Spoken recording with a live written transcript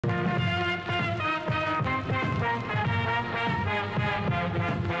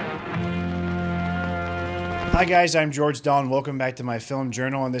Hi guys, I'm George Dahl and welcome back to my film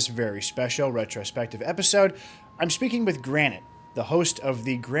journal. On this very special retrospective episode, I'm speaking with Granite, the host of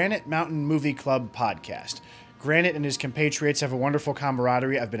the Granite Mountain Movie Club podcast. Granite and his compatriots have a wonderful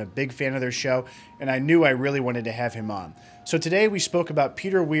camaraderie. I've been a big fan of their show, and I knew I really wanted to have him on. So today we spoke about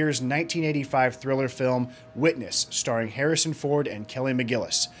Peter Weir's 1985 thriller film, Witness, starring Harrison Ford and Kelly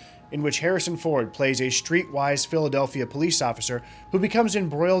McGillis, in which Harrison Ford plays a streetwise Philadelphia police officer who becomes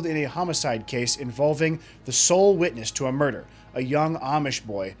embroiled in a homicide case involving the sole witness to a murder, a young Amish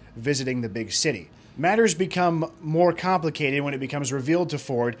boy visiting the big city. Matters become more complicated when it becomes revealed to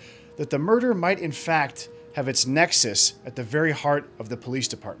Ford that the murder might in fact have its nexus at the very heart of the police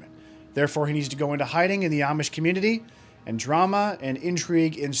department. Therefore, he needs to go into hiding in the Amish community, and drama and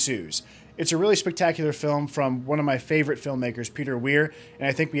intrigue ensues. It's a really spectacular film from one of my favorite filmmakers, Peter Weir, and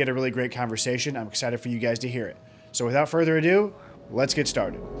I think we had a really great conversation. I'm excited for you guys to hear it. So without further ado, let's get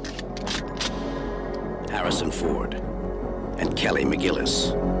started. Harrison Ford and Kelly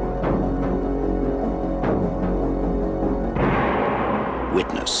McGillis.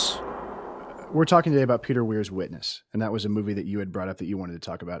 Witness. We're talking today about Peter Weir's Witness, and that was a movie that you had brought up that you wanted to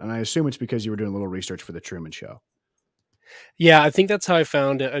talk about. And I assume it's because you were doing a little research for The Truman Show. Yeah, I think that's how I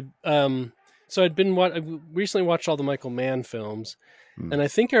found it. So I recently watched all the Michael Mann films, and I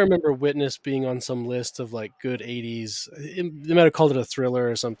think I remember Witness being on some list of like good 80s. They might have called it a thriller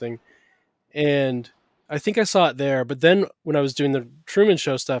or something. And I think I saw it there. But then when I was doing the Truman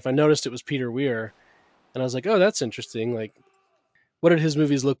Show stuff, I noticed it was Peter Weir. And I was like, oh, that's interesting. Like, what did his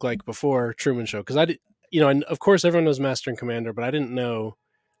movies look like before Truman Show? Because and of course everyone knows Master and Commander, but I didn't know.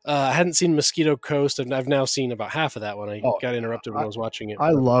 I hadn't seen Mosquito Coast, and I've now seen about half of that one. I got interrupted when I was watching it.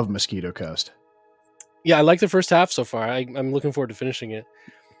 I love Mosquito Coast. Yeah, I like the first half so far. I'm looking forward to finishing it.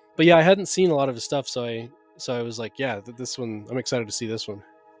 But yeah, I hadn't seen a lot of his stuff, so I was like, yeah, this one, I'm excited to see this one.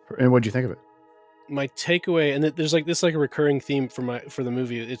 And what'd you think of it? My takeaway, and there's like this like a recurring theme for the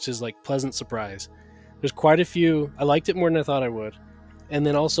movie. It's just like pleasant surprise. There's quite a few. I liked it more than I thought I would, and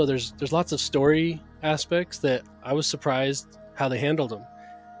then also there's lots of story aspects that I was surprised how they handled them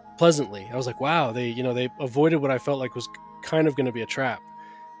pleasantly. I was like, wow, they avoided what I felt like was kind of going to be a trap,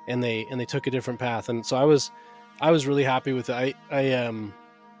 and they took a different path. And so I was really happy with it. I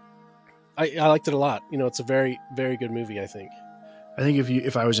liked it a lot. It's a very, very good movie, I think. I think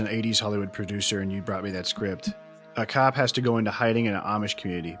if I was an 80s Hollywood producer and you brought me that script, a cop has to go into hiding in an Amish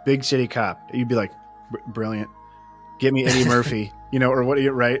community, big city cop. You'd be like, brilliant. Get me Eddie Murphy, or what are you,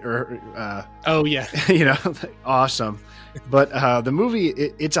 right? Or oh yeah, awesome. But the movie,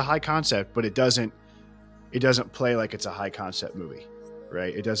 it's a high concept, but it doesn't play like it's a high concept movie,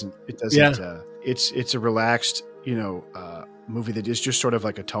 right? It doesn't. Yeah. It's a relaxed, movie that is just sort of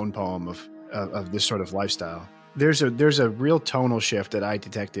like a tone poem of this sort of lifestyle. There's a real tonal shift that I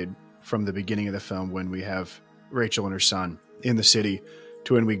detected from the beginning of the film when we have Rachel and her son in the city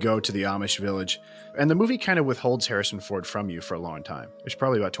to when we go to the Amish village. And the movie kind of withholds Harrison Ford from you for a long time. It's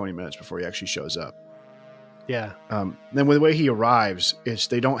probably about 20 minutes before he actually shows up. Yeah. Then with the way he arrives,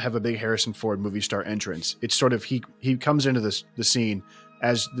 they don't have a big Harrison Ford movie star entrance. It's sort of, he comes into the scene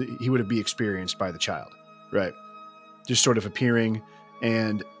as he would be experienced by the child, right? Just sort of appearing.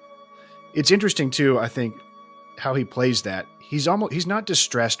 And it's interesting too, I think, how he plays that. He's not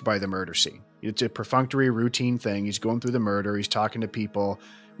distressed by the murder scene. It's a perfunctory routine thing. He's going through the murder. He's talking to people.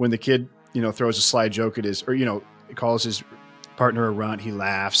 When the kid, throws a sly joke at calls his partner a runt, he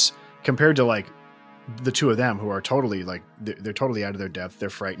laughs. Compared to like the two of them who are totally like, they're totally out of their depth. They're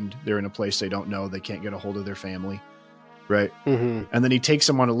frightened. They're in a place they don't know. They can't get a hold of their family. Right. Mm-hmm. And then he takes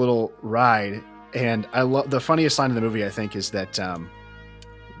them on a little ride. And I love the funniest line in the movie, I think, is that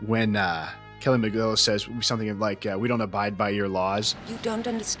when Kelly McGillis says something like, we don't abide by your laws. You don't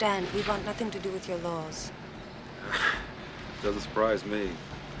understand. We want nothing to do with your laws. Doesn't surprise me.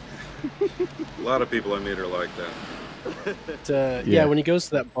 A lot of people I meet are like that. Yeah, when he goes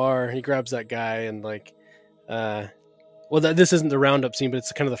to that bar, he grabs that guy and like, this isn't the roundup scene, but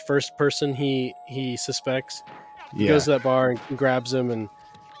it's kind of the first person he suspects. He goes to that bar and grabs him and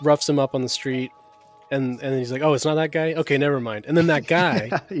roughs him up on the street. And he's like, oh, it's not that guy? Okay, never mind. And then that guy,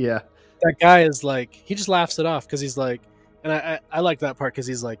 that guy is like, he just laughs it off because he's like, and I like that part because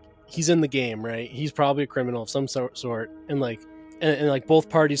he's like, he's in the game, right? He's probably a criminal of some sort. And like, and like both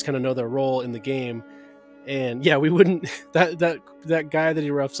parties kind of know their role in the game. And yeah, we wouldn't, that guy that he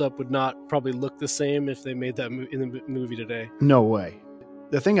roughs up would not probably look the same if they made that in the movie today. No way.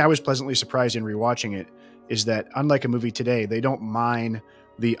 The thing I was pleasantly surprised in rewatching it is that unlike a movie today, they don't mine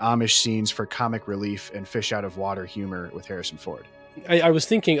the Amish scenes for comic relief and fish out of water humor with Harrison Ford. I was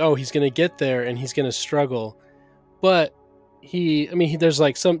thinking, oh, he's going to get there and he's going to struggle. But there's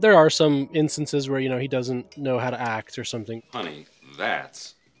like there are some instances where he doesn't know how to act or something. Honey,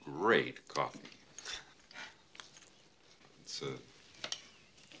 that's great coffee. It's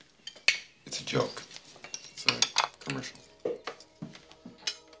a joke. It's a commercial.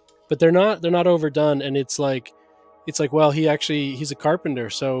 But they're not overdone, and it's like well, he's a carpenter,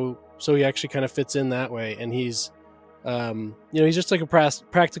 so he actually kind of fits in that way, and he's he's just like a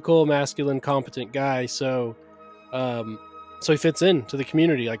practical, masculine, competent guy, so he fits into the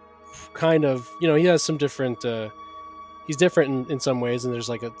community, like kind of, he has some different he's different in some ways, and there's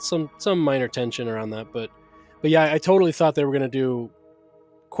like some minor tension around that, but yeah, I totally thought they were going to do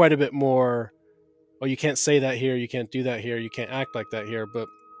quite a bit more. Oh, you can't say that here, you can't do that here, you can't act like that here, but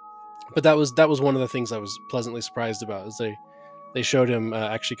that was one of the things I was pleasantly surprised about, is they showed him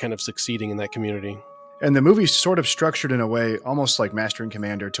actually kind of succeeding in that community. And the movie's sort of structured in a way almost like Master and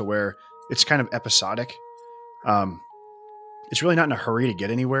Commander, to where it's kind of episodic. It's really not in a hurry to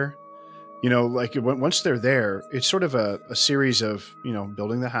get anywhere. Like once they're there, it's sort of a series of,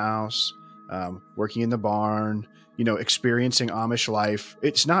 building the house, working in the barn, experiencing Amish life.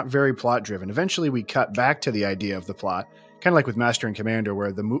 It's not very plot driven. Eventually we cut back to the idea of the plot, kind of like with Master and Commander,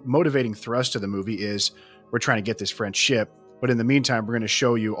 where the motivating thrust of the movie is we're trying to get this French ship. But in the meantime, we're going to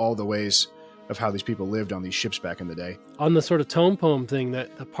show you all the ways of how these people lived on these ships back in the day. On the sort of tone poem thing,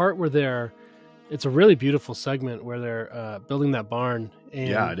 that the part where it's a really beautiful segment where they're building that barn,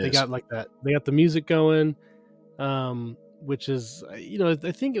 and they got like that. They got the music going, which is, I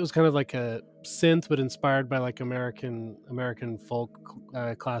think it was kind of like a synth, but inspired by like American folk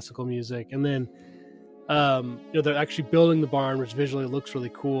classical music. And then, they're actually building the barn, which visually looks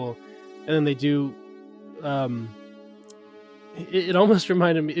really cool. And then they do, it almost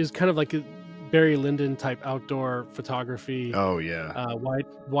reminded me, it was kind of like a Barry Lyndon type outdoor photography. Oh yeah.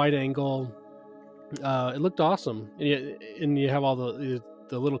 Wide angle. It looked awesome. And you have all the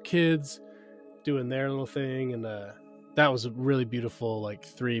little kids doing their little thing. And, that was a really beautiful, like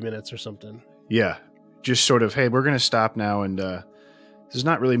 3 minutes or something. Yeah. Just sort of, hey, we're going to stop now. And, this is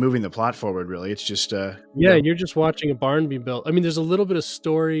not really moving the plot forward, really. It's just, you're just watching a barn be built. I mean, there's a little bit of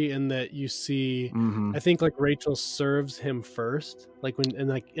story in that you see, I think like Rachel serves him first, like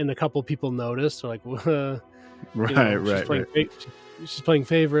and a couple people notice, they're like, right. She's playing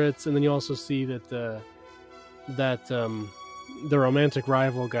favorites. And then you also see that, the romantic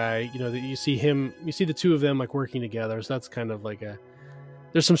rival guy, that you see the two of them like working together. So that's kind of like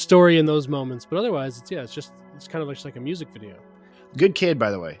there's some story in those moments, but otherwise it's kind of like a music video. Good kid,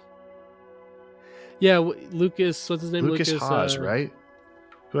 by the way. Yeah, Lucas. What's his name? Lucas Haas, right?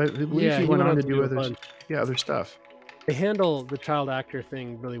 Who I believe he went on to do other stuff. They handle the child actor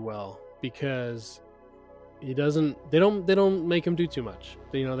thing really well, because they don't make him do too much.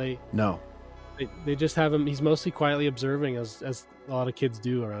 They just have him. He's mostly quietly observing, as a lot of kids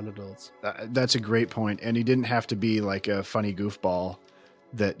do around adults. That's a great point. And he didn't have to be like a funny goofball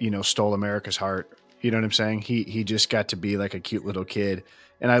that stole America's heart. You know what I'm saying? He just got to be like a cute little kid.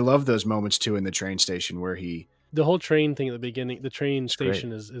 And I love those moments too in the train station where the whole train thing at the beginning, the train station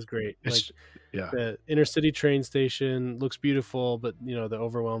great. is great. The inner city train station looks beautiful, but the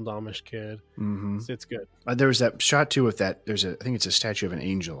overwhelmed Amish kid, it's good. There was that shot too with that. I think it's a statue of an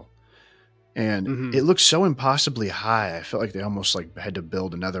angel, and it looks so impossibly high. I felt like they almost like had to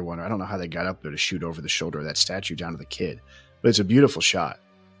build another one. I don't know how they got up there to shoot over the shoulder of that statue down to the kid, but it's a beautiful shot.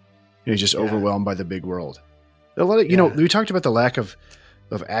 He's just overwhelmed by the big world. A lot of, we talked about the lack of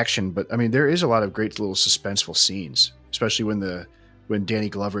action, but I mean, there is a lot of great little suspenseful scenes, especially when Danny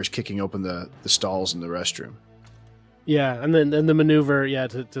Glover is kicking open the stalls in the restroom. Yeah, and then the maneuver,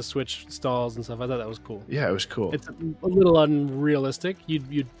 to switch stalls and stuff. I thought that was cool. Yeah, it was cool. It's a little unrealistic.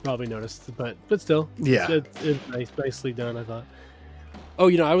 You'd probably notice, but still, it's nicely done, I thought.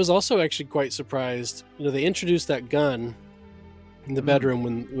 Oh, I was also actually quite surprised. They introduced that gun in the bedroom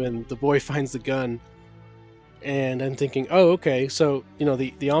when the boy finds the gun, and I'm thinking, oh, okay, so the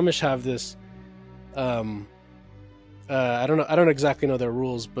Amish have this I don't exactly know their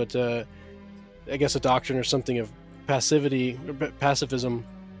rules, but I guess a doctrine or something of pacifism.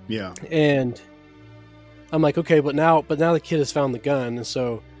 Yeah. And I'm like, okay, but now the kid has found the gun, and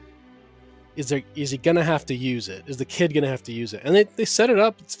so is he gonna have to use it? Is the kid gonna have to use it? And they set it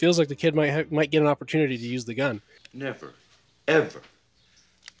up. It feels like the kid might get an opportunity to use the gun. Never, ever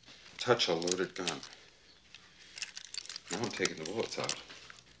touch a loaded gun. Now I'm taking the bullets out.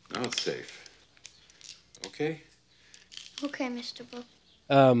 Now it's safe. Okay? Okay, Mr. Book.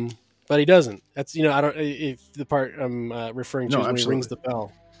 But he doesn't. That's I don't. If the part I'm referring to is when he rings the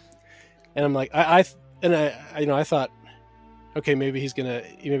bell, and I'm like, I thought, okay, maybe he's gonna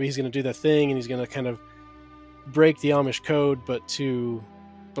do that thing, and he's gonna kind of break the Amish code, but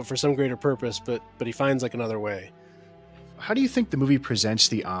for some greater purpose. But he finds like another way. How do you think the movie presents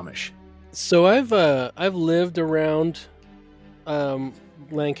the Amish? So I've lived around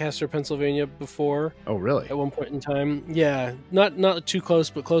Lancaster, Pennsylvania before. Oh, really? At one point in time, yeah, not too close,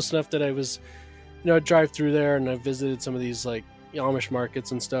 but close enough that I was, I'd drive through there and I visited some of these like Amish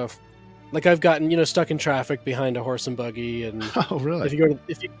markets and stuff. Like I've gotten stuck in traffic behind a horse and buggy, and oh, really? If you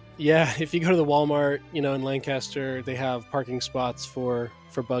go to the Walmart, in Lancaster, they have parking spots for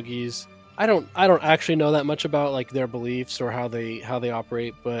buggies. I don't actually know that much about like their beliefs or how they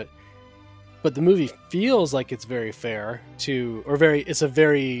operate, but the movie feels like it's very fair it's a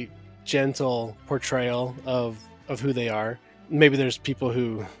very gentle portrayal of who they are. Maybe there's people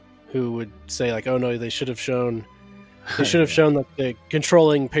who would say like, oh no, they should have shown like the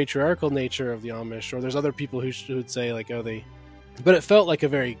controlling patriarchal nature of the Amish, or there's other people who would say like, oh, but it felt like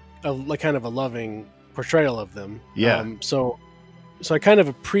like kind of a loving portrayal of them. Yeah. So I kind of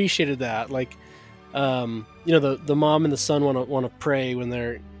appreciated that. Like, the mom and the son want to pray when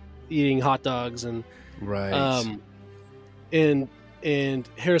they're eating hot dogs, and right. And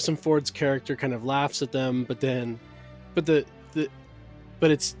Harrison Ford's character kind of laughs at them, but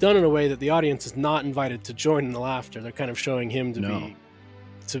it's done in a way that the audience is not invited to join in the laughter. They're kind of showing him to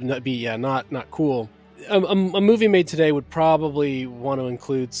not be not cool. A movie made today would probably want to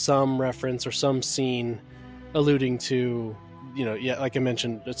include some reference or some scene alluding to, like I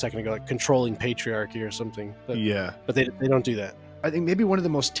mentioned a second ago, like controlling patriarchy or something. But they don't do that. I think maybe one of the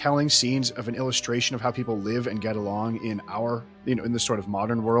most telling scenes of an illustration of how people live and get along in our, in this sort of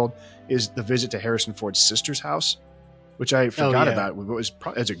modern world is the visit to Harrison Ford's sister's house, which I forgot about.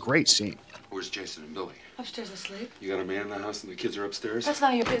 It's a great scene. Where's Jason and Billy? Upstairs asleep. You got a man in the house and the kids are upstairs? That's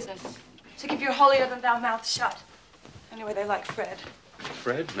none of your business. So keep your holier-than-thou mouth shut. Anyway, they like Fred.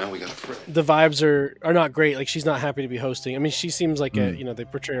 Fred? Now we got Fred. The vibes are not great. Like, she's not happy to be hosting. I mean, she seems like they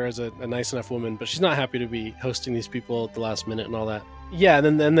portray her as a nice enough woman, but she's not happy to be hosting these people at the last minute and all that. Yeah,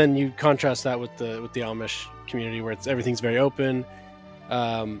 and then you contrast that with the Amish community, where everything's very open,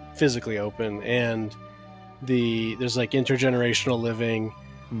 physically open, and there's like intergenerational living,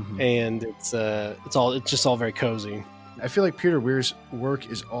 and it's just all very cozy. I feel like Peter Weir's work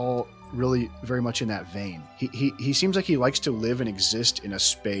is all really very much in that vein. He seems like he likes to live and exist in a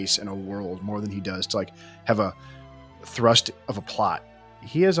space and a world more than he does to like have a thrust of a plot.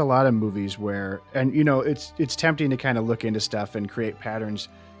 He has a lot of movies where, and it's tempting to kind of look into stuff and create patterns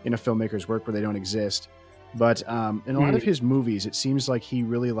in a filmmaker's work where they don't exist. But in a lot of his movies, it seems like he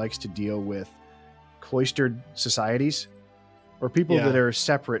really likes to deal with cloistered societies or people that are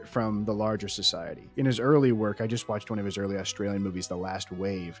separate from the larger society. In his early work, I just watched one of his early Australian movies, The Last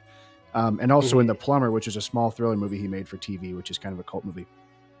Wave, and also in The Plumber, which is a small thriller movie he made for TV, which is kind of a cult movie.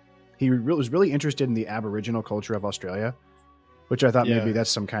 He was really interested in the Aboriginal culture of Australia, which I thought maybe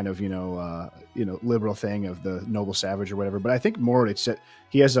that's some kind of liberal thing of the noble savage or whatever. But I think more it's that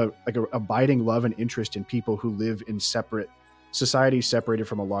he has a abiding love and interest in people who live in separate societies, separated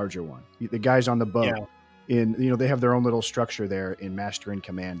from a larger one. The guys on the boat, they have their own little structure there in Master and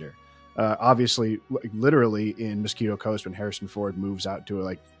Commander. Obviously, literally in Mosquito Coast, when Harrison Ford moves out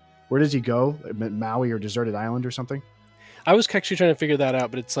to where does he go? Maui or Deserted Island or something? I was actually trying to figure that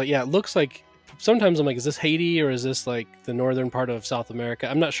out, but it's like, it looks like, sometimes I'm like, is this Haiti or is this like the northern part of South America?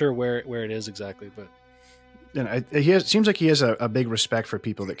 I'm not sure where it is exactly, but seems like he has a big respect for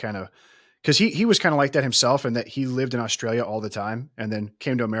people that kind of, because he was kind of like that himself, and that he lived in Australia all the time and then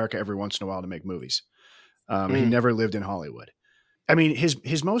came to America every once in a while to make movies. He never lived in Hollywood. I mean,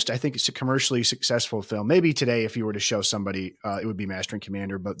 his most, I think, it's a commercially successful film. Maybe today, if you were to show somebody, it would be Master and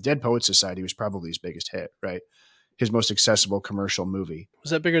Commander, but Dead Poets Society was probably his biggest hit, right? His most accessible commercial movie.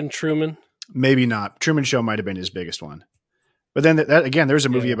 Was that bigger than Truman? Maybe not. Truman Show might have been his biggest one. But then that again, there's a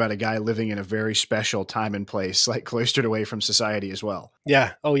movie about a guy living in a very special time and place, like cloistered away from society as well.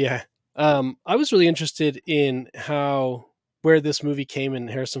 Yeah. Oh, yeah. I was really interested in where this movie came in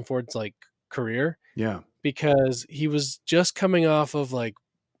Harrison Ford's career. Yeah. Because he was just coming off of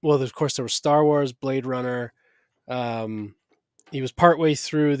of course there was Star Wars, Blade Runner. He was partway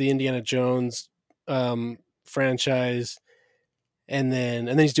through the Indiana Jones franchise, and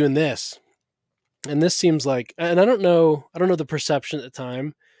then he's doing this. And this seems like, and I don't know the perception at the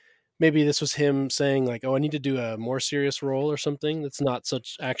time. Maybe this was him saying I need to do a more serious role or something that's not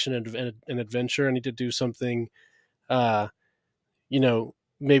such action and adventure. I need to do something,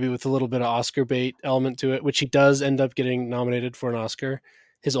 maybe with a little bit of Oscar bait element to it, which he does end up getting nominated for an Oscar,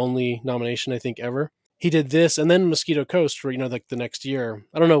 his only nomination, I think, ever. He did this, and then Mosquito Coast, for the next year.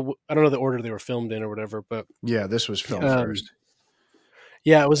 I don't know the order they were filmed in or whatever, but yeah, this was filmed first.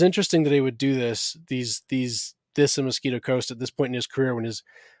 Yeah, it was interesting that he would do this in Mosquito Coast at this point in his career when his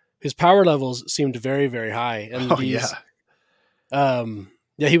power levels seemed very, very high. And Oh yeah,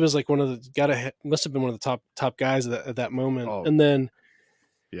 yeah, he was like must have been one of the top guys at that moment. oh And then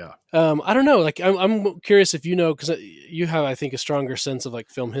yeah. I don't know, like I'm curious if you know, because you have, I think, a stronger sense of like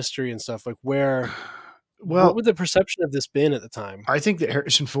film history and stuff. Like what Well, would the perception of this been at the time? I think that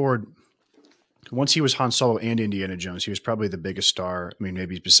Harrison Ford, once he was Han Solo and Indiana Jones, he was probably the biggest star. I mean,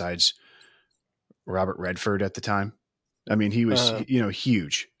 maybe besides Robert Redford at the time. I mean, he was,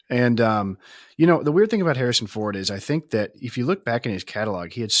 huge. And, the weird thing about Harrison Ford is I think that if you look back in his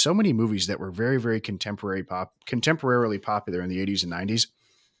catalog, he had so many movies that were very, very contemporarily popular in the 80s and 90s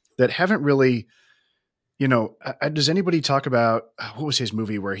that haven't really, does anybody talk about what was his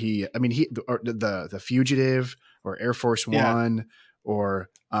movie where the Fugitive or Air Force Yeah. One or,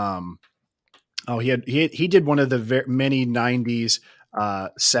 he did one of the many 90s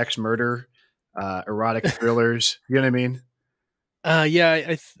sex murder erotic thrillers. You know what I mean?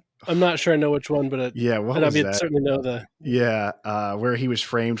 Yeah, I'm not sure I know which one, but Yeah, what but I was mean, that? certainly know the. Yeah, where he was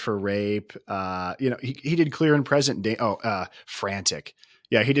framed for rape. He did Clear and Present Frantic.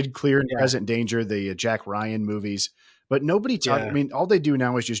 Yeah, he did Clear and Yeah. Present Danger, the Jack Ryan movies. But nobody talked. Yeah. I mean, all they do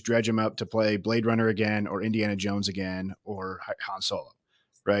now is just dredge him up to play Blade Runner again, or Indiana Jones again, or Han Solo,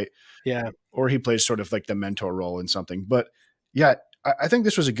 right? Yeah. Or he plays sort of like the mentor role in something. But yeah, I think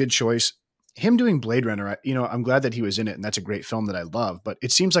this was a good choice. Him doing Blade Runner, I'm glad that he was in it, and that's a great film that I love. But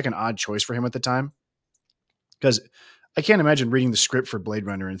it seems like an odd choice for him at the time, because I can't imagine reading the script for Blade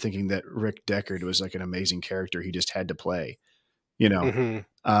Runner and thinking that Rick Deckard was like an amazing character he just had to play,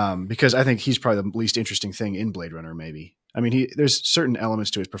 because I think he's probably the least interesting thing in Blade Runner. Maybe. I mean, there's certain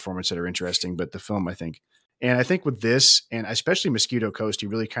elements to his performance that are interesting, but the film, I think with this, and especially Mosquito Coast, he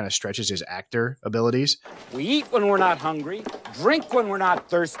really kind of stretches his actor abilities. We eat when we're not hungry, drink when we're not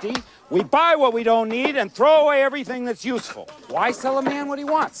thirsty, we buy what we don't need, and throw away everything that's useful. Why sell a man what he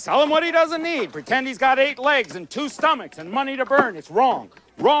wants? Sell him what he doesn't need. Pretend he's got 8 legs and 2 stomachs and money to burn. It's wrong.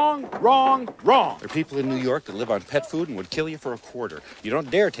 Wrong, wrong, wrong. There are people in New York that live on pet food and would kill you for a quarter. You don't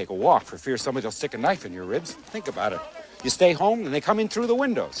dare take a walk for fear somebody will stick a knife in your ribs. Think about it. You stay home and they come in through the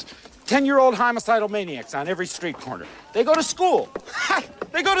windows. 10-year-old homicidal maniacs on every street corner. They go to school.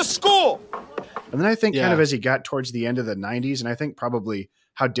 They go to school. And then I think kind of as he got towards the end of the 90s, and I think probably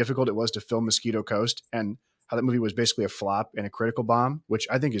how difficult it was to film Mosquito Coast and how that movie was basically a flop and a critical bomb, which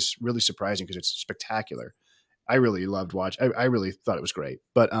I think is really surprising because it's spectacular. I really loved I really thought it was great.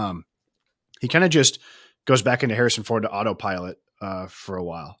 But he kind of just goes back into Harrison Ford to autopilot for a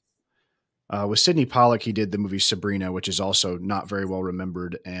while. With Sidney Pollack, he did the movie Sabrina, which is also not very well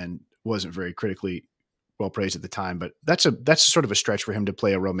remembered and wasn't very critically well praised at the time. But that's sort of a stretch for him to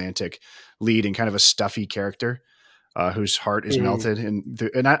play a romantic lead in kind of a stuffy character whose heart is melted.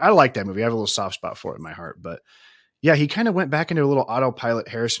 And I like that movie. I have a little soft spot for it in my heart. But yeah, he kind of went back into a little autopilot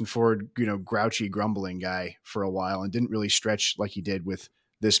Harrison Ford, grouchy, grumbling guy for a while and didn't really stretch like he did with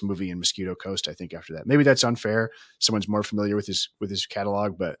this movie in Mosquito Coast. I think after that, maybe that's unfair. Someone's more familiar with his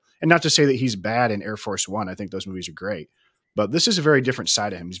catalog, and not to say that he's bad in Air Force One. I think those movies are great, but this is a very different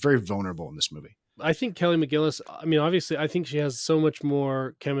side of him. He's very vulnerable in this movie. I think Kelly McGillis, I mean, obviously, I think she has so much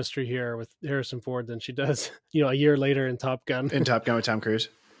more chemistry here with Harrison Ford than she does, a year later in Top Gun. In Top Gun with Tom Cruise.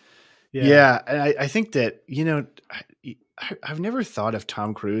 Yeah. And I think that, I've never thought of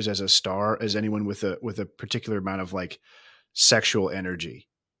Tom Cruise as a star, as anyone with a particular amount of like sexual energy.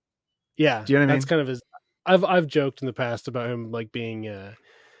 Yeah. Do you know what I mean? That's kind of his, I've joked in the past about him like being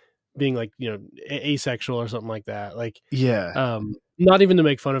like, asexual or something like that. Like, not even to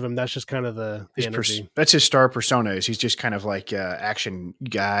make fun of him. That's just kind of the energy. That's his star persona. He's just kind of like action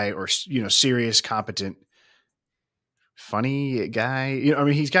guy or, serious, competent, funny guy.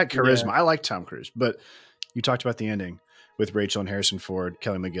 He's got charisma. Yeah. I like Tom Cruise, but you talked about the ending with Rachel and Harrison Ford,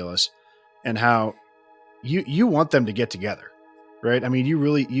 Kelly McGillis, and how you want them to get together, right? I mean,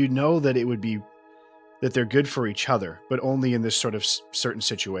 you know that it would be that they're good for each other, but only in this sort of certain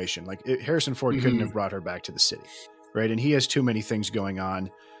situation. Like Harrison Ford couldn't have brought her back to the city, right? And he has too many things going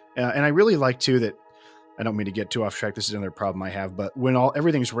on. And I really like too that, I don't mean to get too off track. This is another problem I have, but when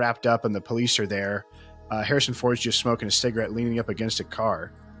everything's wrapped up and the police are there, Harrison Ford's just smoking a cigarette, leaning up against a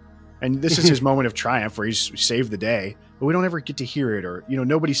car. And this is his moment of triumph where he's saved the day, but we don't ever get to hear it or,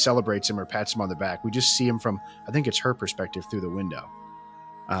 nobody celebrates him or pats him on the back. We just see him from, I think it's her perspective through the window.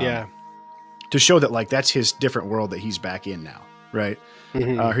 To show that like, that's his different world that he's back in now. Right.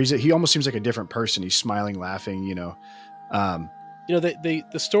 He almost seems like a different person. He's smiling, laughing, the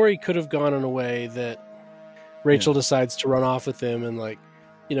story could have gone in a way that Rachel decides to run off with him and like,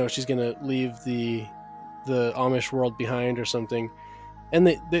 she's going to leave the Amish world behind or something. and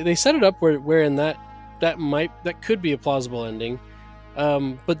they set it up where in that could be a plausible ending,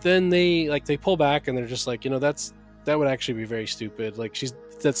 but then they pull back and they're just like, that would actually be very stupid. Like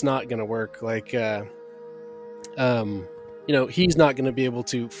that's not gonna work. Like he's not gonna be able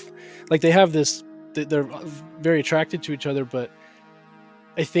to, like, they have this, they're very attracted to each other, but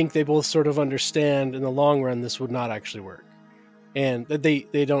I think they both sort of understand in the long run this would not actually work, and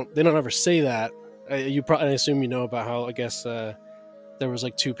they don't ever say that. I assume about how, I guess, there was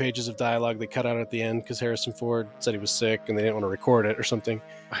like 2 pages of dialogue they cut out at the end because Harrison Ford said he was sick and they didn't want to record it or something.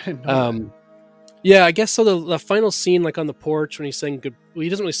 I didn't know that. Yeah, I guess so. The final scene, like on the porch when he's saying good, well, he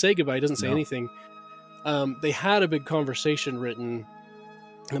doesn't really say goodbye. He doesn't say anything. They had a big conversation written,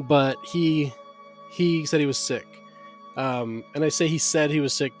 but he said he was sick. And I say he said he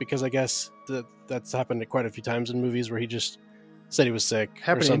was sick because I guess that's happened quite a few times in movies where he just said he was sick.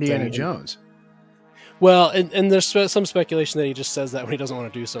 Happened to Indiana Jones. Well, and there's some speculation that he just says that when he doesn't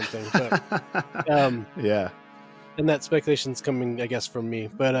want to do something. But, yeah. And that speculation's coming, I guess, from me.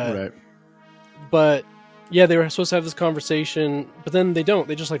 But right. But yeah, they were supposed to have this conversation, but then they don't.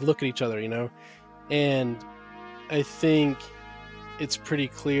 They just like look at each other, And I think it's pretty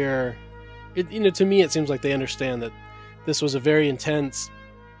clear. To me, it seems like they understand that this was a very intense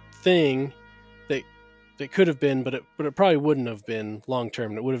thing that could have been, but it probably wouldn't have been long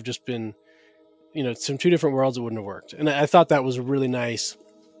term. It would have just been, some 2 different worlds. It wouldn't have worked. And I thought that was a really nice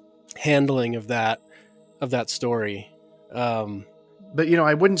handling of that story. But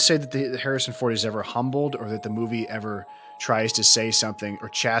I wouldn't say that the Harrison Ford is ever humbled, or that the movie ever tries to say something or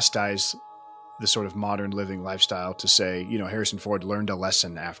chastise the sort of modern living lifestyle to say, Harrison Ford learned a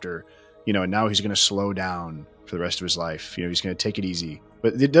lesson after, and now he's going to slow down for the rest of his life. He's going to take it easy.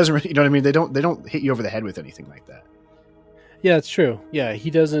 But it doesn't really, you know what I mean? They don't hit you over the head with anything like that. Yeah, it's true. Yeah,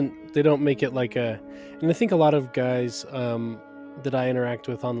 they don't make it like and I think a lot of guys that I interact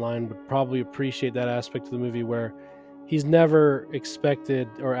with online would probably appreciate that aspect of the movie where he's never expected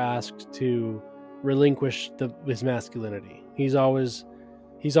or asked to relinquish his masculinity. He's always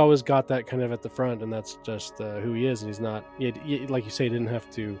got that kind of at the front, and that's just who he is. And he's not, like you say, he didn't have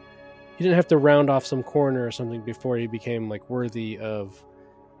to round off some corner or something before he became like worthy of.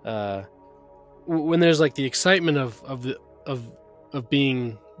 When there's like the excitement of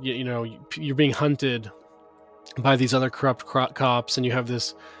being, you're being hunted by these other corrupt cops, and you have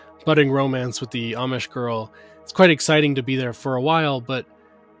this budding romance with the Amish girl. It's quite exciting to be there for a while, but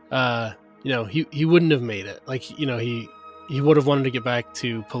he wouldn't have made it. Like, he would have wanted to get back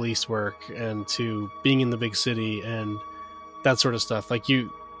to police work and to being in the big city and that sort of stuff. Like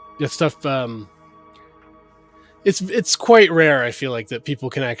that stuff. It's quite rare, I feel like, that people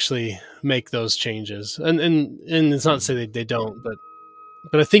can actually make those changes. And it's not to say they don't,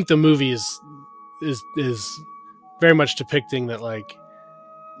 but I think the movie is very much depicting that, like,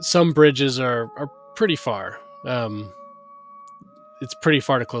 some bridges are pretty far. It's pretty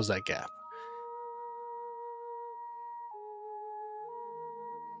far to close that gap.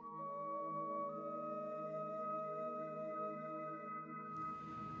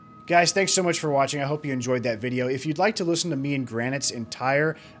 Guys, thanks so much for watching. I hope you enjoyed that video. If you'd like to listen to me and Granite's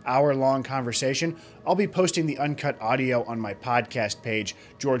entire hour-long conversation, I'll be posting the uncut audio on my podcast page,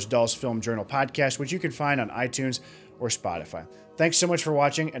 George Dahl's Film Journal Podcast, which you can find on iTunes or Spotify. Thanks so much for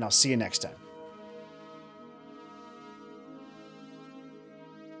watching, and I'll see you next time.